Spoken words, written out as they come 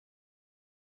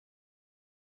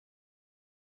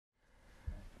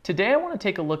Today I want to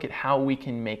take a look at how we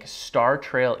can make star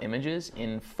trail images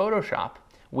in Photoshop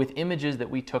with images that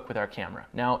we took with our camera.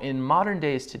 Now, in modern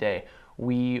days today,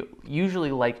 we usually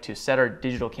like to set our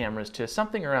digital cameras to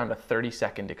something around a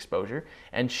 30-second exposure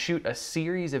and shoot a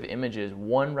series of images,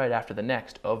 one right after the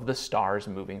next, of the stars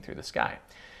moving through the sky.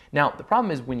 Now, the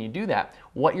problem is when you do that,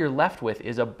 what you're left with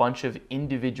is a bunch of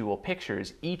individual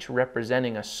pictures, each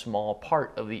representing a small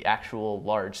part of the actual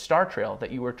large star trail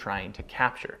that you were trying to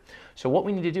capture. So what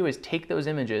we need to do is take those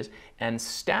images and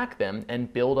stack them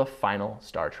and build a final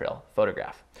star trail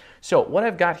photograph. So what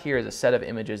I've got here is a set of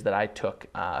images that I took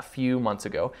a few months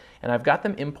ago, and I've got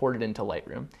them imported into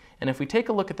Lightroom. And if we take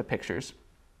a look at the pictures,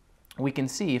 we can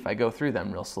see, if I go through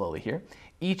them real slowly here,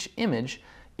 each image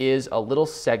is a little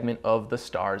segment of the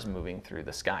stars moving through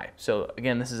the sky. So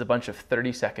again, this is a bunch of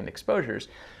 30-second exposures.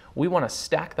 We want to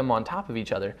stack them on top of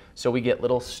each other so we get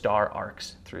little star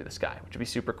arcs through the sky, which would be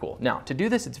super cool. Now, to do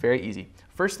this, it's very easy.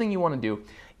 First thing you want to do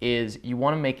is you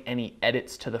want to make any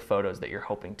edits to the photos that you're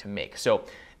hoping to make. So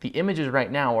the images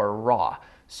right now are raw.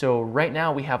 So right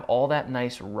now we have all that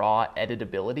nice raw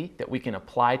editability that we can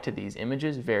apply to these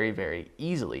images very, very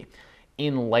easily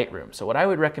in Lightroom. So what I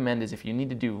would recommend is if you need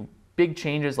to do big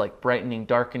changes like brightening,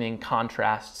 darkening,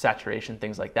 contrast, saturation,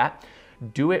 things like that,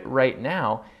 do it right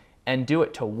now and do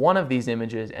it to one of these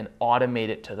images and automate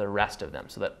it to the rest of them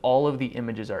so that all of the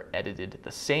images are edited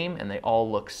the same and they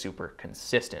all look super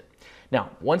consistent.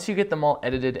 Now, once you get them all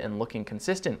edited and looking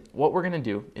consistent, what we're going to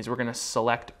do is we're going to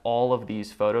select all of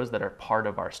these photos that are part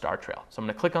of our star trail. So I'm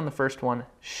going to click on the first one,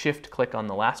 shift click on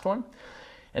the last one,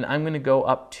 and I'm going to go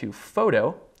up to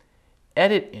Photo,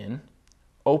 Edit in,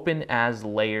 Open as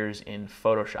layers in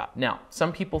Photoshop. Now,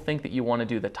 some people think that you want to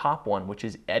do the top one, which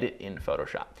is Edit in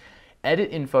Photoshop. Edit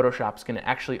in Photoshop is going to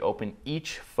actually open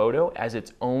each photo as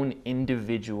its own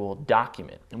individual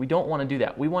document. And we don't want to do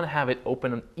that. We want to have it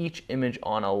open each image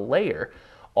on a layer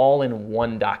all in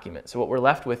one document. So what we're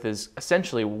left with is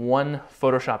essentially one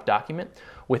Photoshop document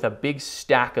with a big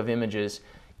stack of images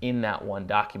in that one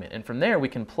document. And from there, we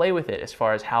can play with it as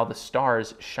far as how the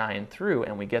stars shine through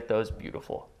and we get those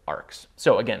beautiful arcs.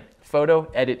 So again,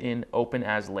 Photo, Edit in, Open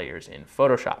as layers in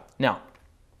Photoshop. Now,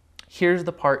 here's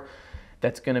the part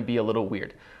that's going to be a little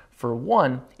weird. For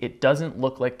one, it doesn't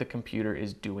look like the computer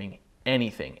is doing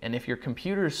anything. And if your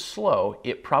computer is slow,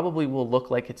 it probably will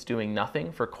look like it's doing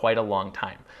nothing for quite a long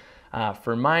time.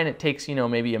 For mine, it takes,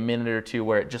 maybe a minute or two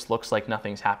where it just looks like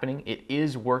nothing's happening. It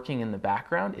is working in the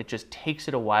background. It just takes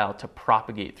it a while to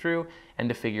propagate through and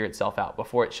to figure itself out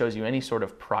before it shows you any sort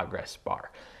of progress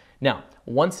bar. Now,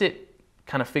 once it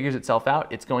kind of figures itself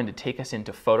out, it's going to take us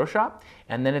into Photoshop,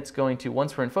 and then it's going to,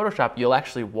 once we're in Photoshop, you'll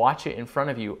actually watch it in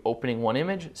front of you, opening one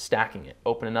image, stacking it,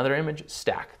 open another image,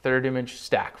 stack, third image,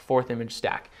 stack, fourth image,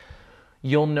 stack.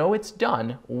 You'll know it's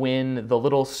done when the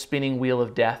little spinning wheel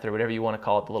of death, or whatever you want to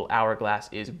call it, the little hourglass,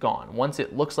 is gone. Once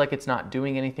it looks like it's not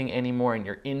doing anything anymore and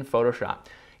you're in Photoshop,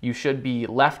 you should be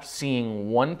left seeing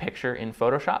one picture in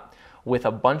Photoshop with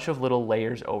a bunch of little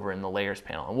layers over in the layers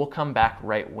panel. And we'll come back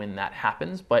right when that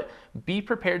happens, but be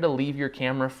prepared to leave your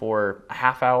camera for a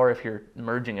half hour if you're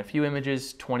merging a few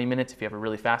images, 20 minutes if you have a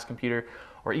really fast computer,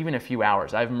 or even a few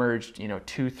hours. I've merged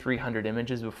 200-300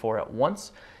 images before at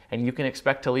once, and you can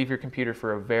expect to leave your computer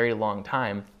for a very long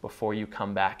time before you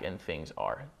come back and things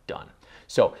are done.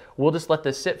 So we'll just let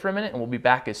this sit for a minute and we'll be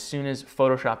back as soon as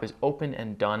Photoshop is open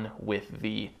and done with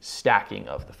the stacking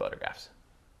of the photographs.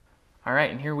 All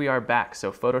right, and here we are back.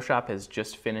 So Photoshop has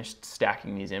just finished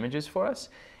stacking these images for us.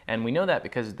 And we know that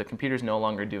because the computer's no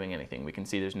longer doing anything. We can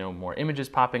see there's no more images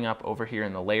popping up. Over here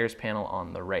in the layers panel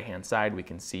on the right-hand side, we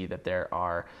can see that there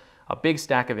are a big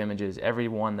stack of images. Every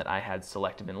one that I had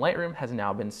selected in Lightroom has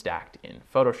now been stacked in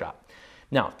Photoshop.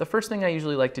 Now, the first thing I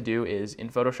usually like to do is in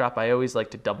Photoshop, I always like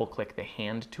to double-click the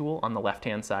hand tool on the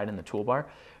left-hand side in the toolbar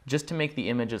just to make the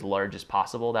image as large as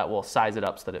possible. That will size it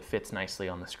up so that it fits nicely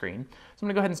on the screen. So I'm going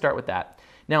to go ahead and start with that.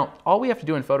 Now, all we have to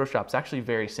do in Photoshop is actually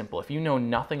very simple. If you know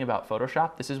nothing about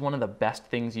Photoshop, this is one of the best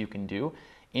things you can do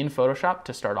in Photoshop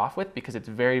to start off with because it's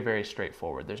very, very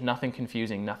straightforward. There's nothing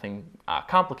confusing, nothing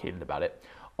complicated about it.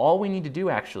 All we need to do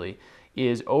actually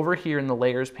is over here in the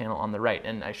layers panel on the right,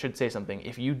 and I should say something,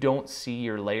 if you don't see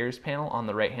your layers panel on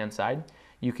the right hand side,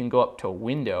 you can go up to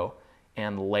Window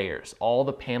and Layers. All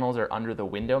the panels are under the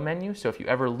Window menu, so if you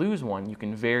ever lose one, you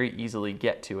can very easily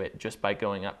get to it just by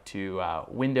going up to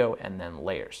Window and then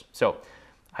Layers. So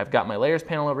I've got my Layers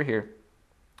panel over here.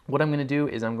 What I'm going to do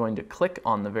is I'm going to click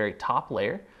on the very top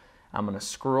layer. I'm going to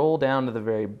scroll down to the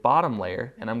very bottom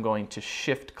layer and I'm going to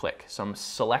shift click. So I'm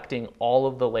selecting all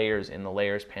of the layers in the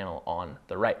layers panel on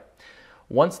the right.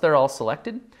 Once they're all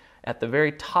selected, at the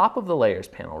very top of the layers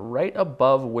panel, right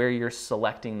above where you're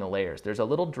selecting the layers, there's a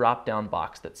little drop-down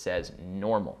box that says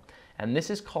normal. And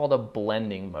this is called a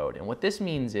blending mode. And what this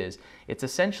means is it's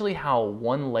essentially how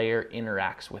one layer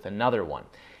interacts with another one.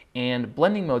 And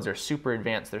blending modes are super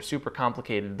advanced, they're super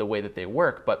complicated the way that they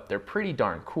work, but they're pretty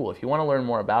darn cool. If you want to learn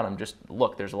more about them, just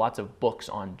look, there's lots of books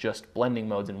on just blending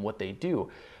modes and what they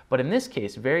do. But in this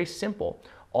case, very simple.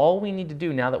 All we need to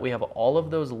do now that we have all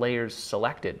of those layers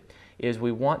selected is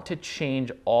we want to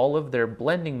change all of their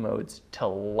blending modes to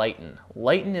lighten.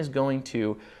 Lighten is going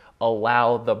to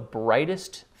allow the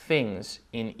brightest things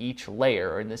in each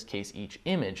layer, or in this case each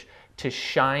image, to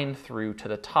shine through to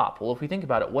the top. Well, if we think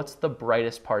about it, what's the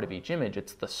brightest part of each image?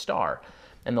 It's the star.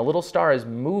 And the little star is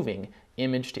moving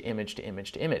image to image to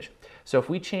image to image. So if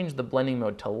we change the blending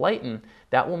mode to lighten,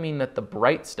 that will mean that the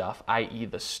bright stuff, i.e.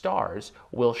 the stars,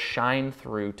 will shine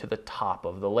through to the top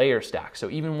of the layer stack. So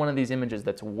even one of these images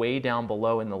that's way down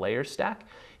below in the layer stack,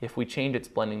 if we change its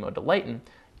blending mode to lighten,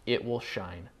 it will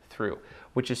shine through,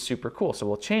 which is super cool. So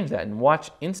we'll change that and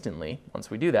watch instantly, once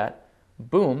we do that,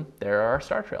 boom, there are our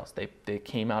star trails. They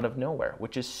came out of nowhere,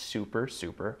 which is super,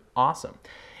 super awesome.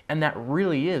 And that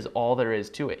really is all there is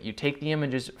to it. You take the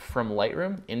images from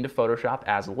Lightroom into Photoshop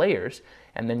as layers,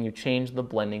 and then you change the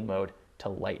blending mode to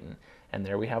lighten. And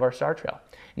there we have our star trail.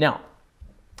 Now,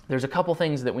 there's a couple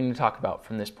things that we need to talk about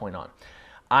from this point on.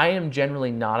 I am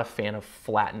generally not a fan of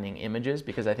flattening images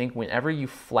because I think whenever you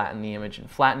flatten the image, and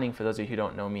flattening, for those of you who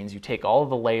don't know, means you take all of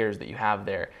the layers that you have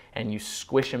there and you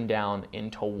squish them down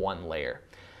into one layer.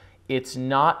 It's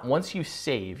not, once you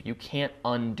save, you can't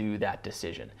undo that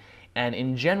decision. And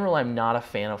in general, I'm not a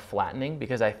fan of flattening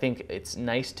because I think it's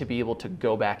nice to be able to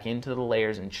go back into the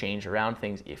layers and change around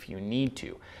things if you need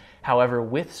to. However,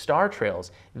 with star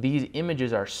trails, these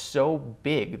images are so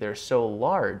big, they're so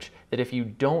large, that if you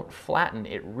don't flatten,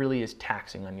 it really is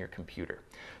taxing on your computer.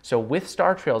 So with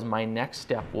star trails, my next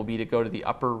step will be to go to the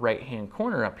upper right-hand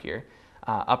corner up here,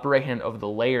 upper right-hand of the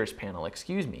layers panel,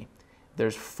 excuse me.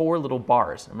 There's 4 little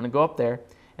bars. I'm going to go up there,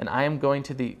 and I am going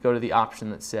to go to the option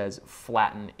that says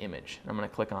Flatten Image. I'm going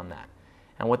to click on that.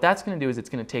 And what that's going to do is it's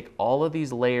going to take all of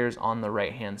these layers on the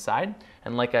right-hand side,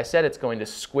 and like I said, it's going to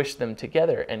squish them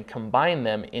together and combine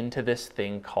them into this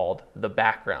thing called the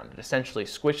background. It essentially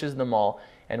squishes them all,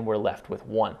 and we're left with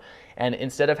one. And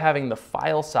instead of having the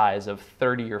file size of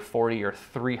 30 or 40 or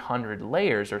 300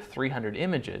 layers or 300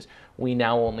 images, we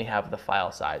now only have the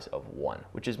file size of 1,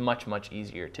 which is much, much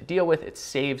easier to deal with. It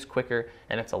saves quicker,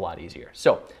 and it's a lot easier.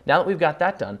 So now that we've got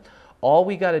that done, all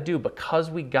we got to do, because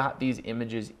we got these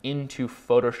images into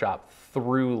Photoshop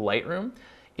through Lightroom,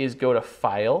 is go to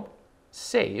File,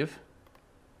 Save,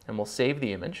 and we'll save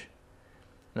the image.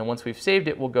 And then once we've saved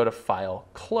it, we'll go to File,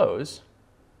 Close.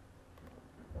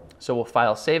 So we'll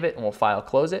File, Save it, and we'll File,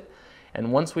 Close it.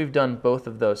 And once we've done both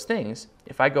of those things,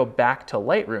 if I go back to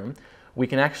Lightroom, we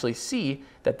can actually see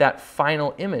that that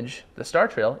final image, the star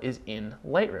trail, is in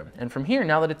Lightroom. And from here,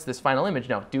 now that it's this final image,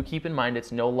 now do keep in mind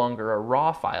it's no longer a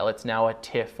raw file, it's now a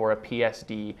TIFF or a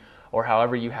PSD or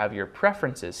however you have your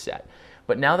preferences set.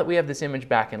 But now that we have this image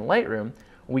back in Lightroom,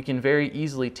 we can very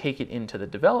easily take it into the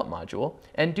develop module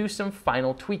and do some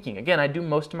final tweaking. Again, I do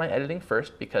most of my editing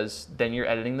first because then you're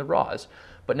editing the raws.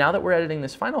 But now that we're editing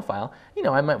this final file, you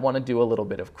know, I might want to do a little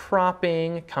bit of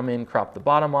cropping, come in, crop the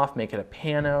bottom off, make it a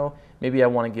pano. Maybe I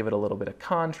want to give it a little bit of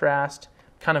contrast,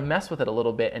 kind of mess with it a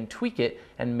little bit and tweak it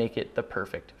and make it the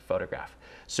perfect photograph.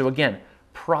 So again,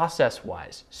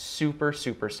 process-wise, super,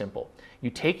 super simple. You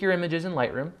take your images in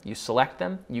Lightroom, you select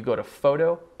them, you go to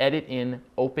Photo, Edit in,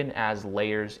 Open as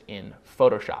Layers in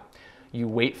Photoshop. You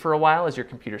wait for a while as your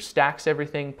computer stacks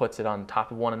everything, puts it on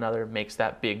top of one another, makes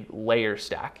that big layer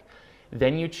stack.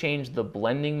 Then you change the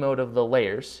blending mode of the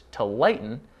layers to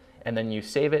lighten, and then you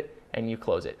save it and you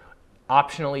close it.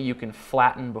 Optionally, you can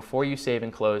flatten before you save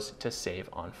and close to save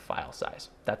on file size.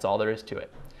 That's all there is to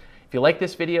it. If you like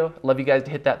this video, I'd love you guys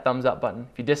to hit that thumbs up button.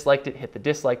 If you disliked it, hit the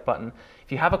dislike button.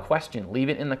 If you have a question, leave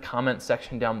it in the comments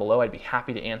section down below. I'd be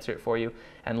happy to answer it for you.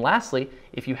 And lastly,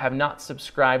 if you have not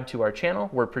subscribed to our channel,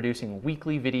 we're producing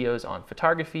weekly videos on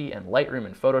photography and Lightroom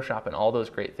and Photoshop and all those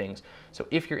great things. So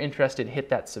if you're interested, hit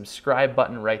that subscribe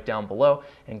button right down below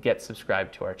and get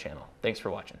subscribed to our channel. Thanks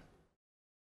for watching.